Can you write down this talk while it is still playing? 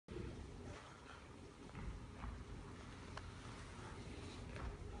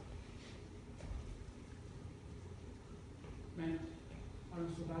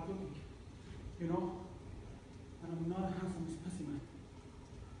bad looking, you know? And I'm not a handsome specimen.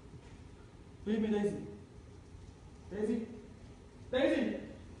 Believe me, Daisy. Daisy? Daisy!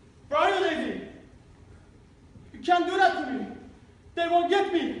 Where are you, Daisy? You can't do that to me. They won't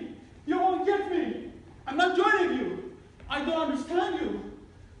get me. You won't get me. I'm not joining you. I don't understand you.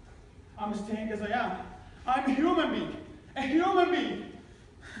 I'm staying as I am. I'm a human being. A human being.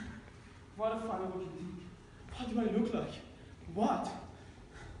 What a funny looking thing. What do I look like? What?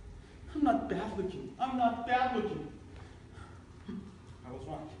 I'm not bad looking. I'm not bad looking. I was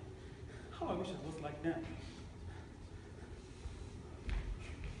wrong. How I wish I was like them.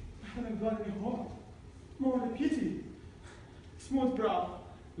 I haven't got any hope. More than pity. Smooth brow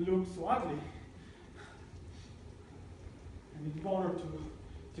looks so ugly. And it's honor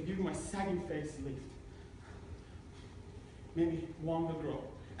to give my sagging face a lift. Maybe one will grow.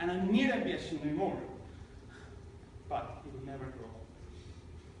 And I needn't be ashamed anymore. But it will never grow.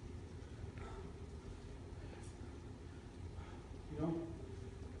 You know,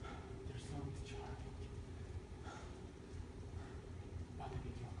 there's something charming about the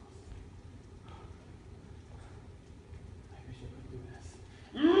big locals. I wish I could do this.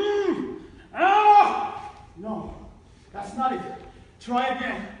 Ah! No, that's not it. Try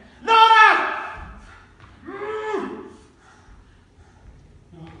again. No!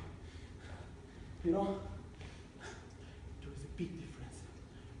 No. You know, there is a big difference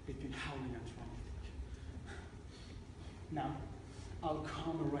between howling and traumatic. Now, I'll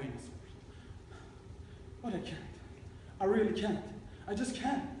calm a rhinoceros. But I can't. I really can't. I just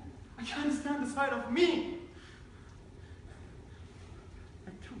can't. I can't stand the sight of me.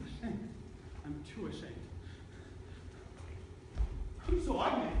 I'm too ashamed. I'm too ashamed. I'm so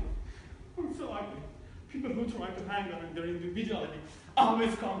ugly. I'm so ugly. People who try to hang on their individuality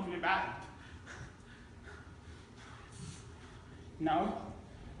always come to me bad. Now,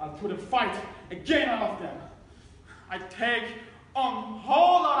 I'll put a fight against all of them. I take on a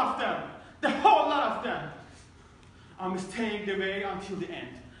whole lot of them. The whole lot of them. I'm staying the way until the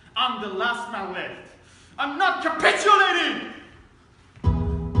end. I'm the last man left. I'm not capitulating!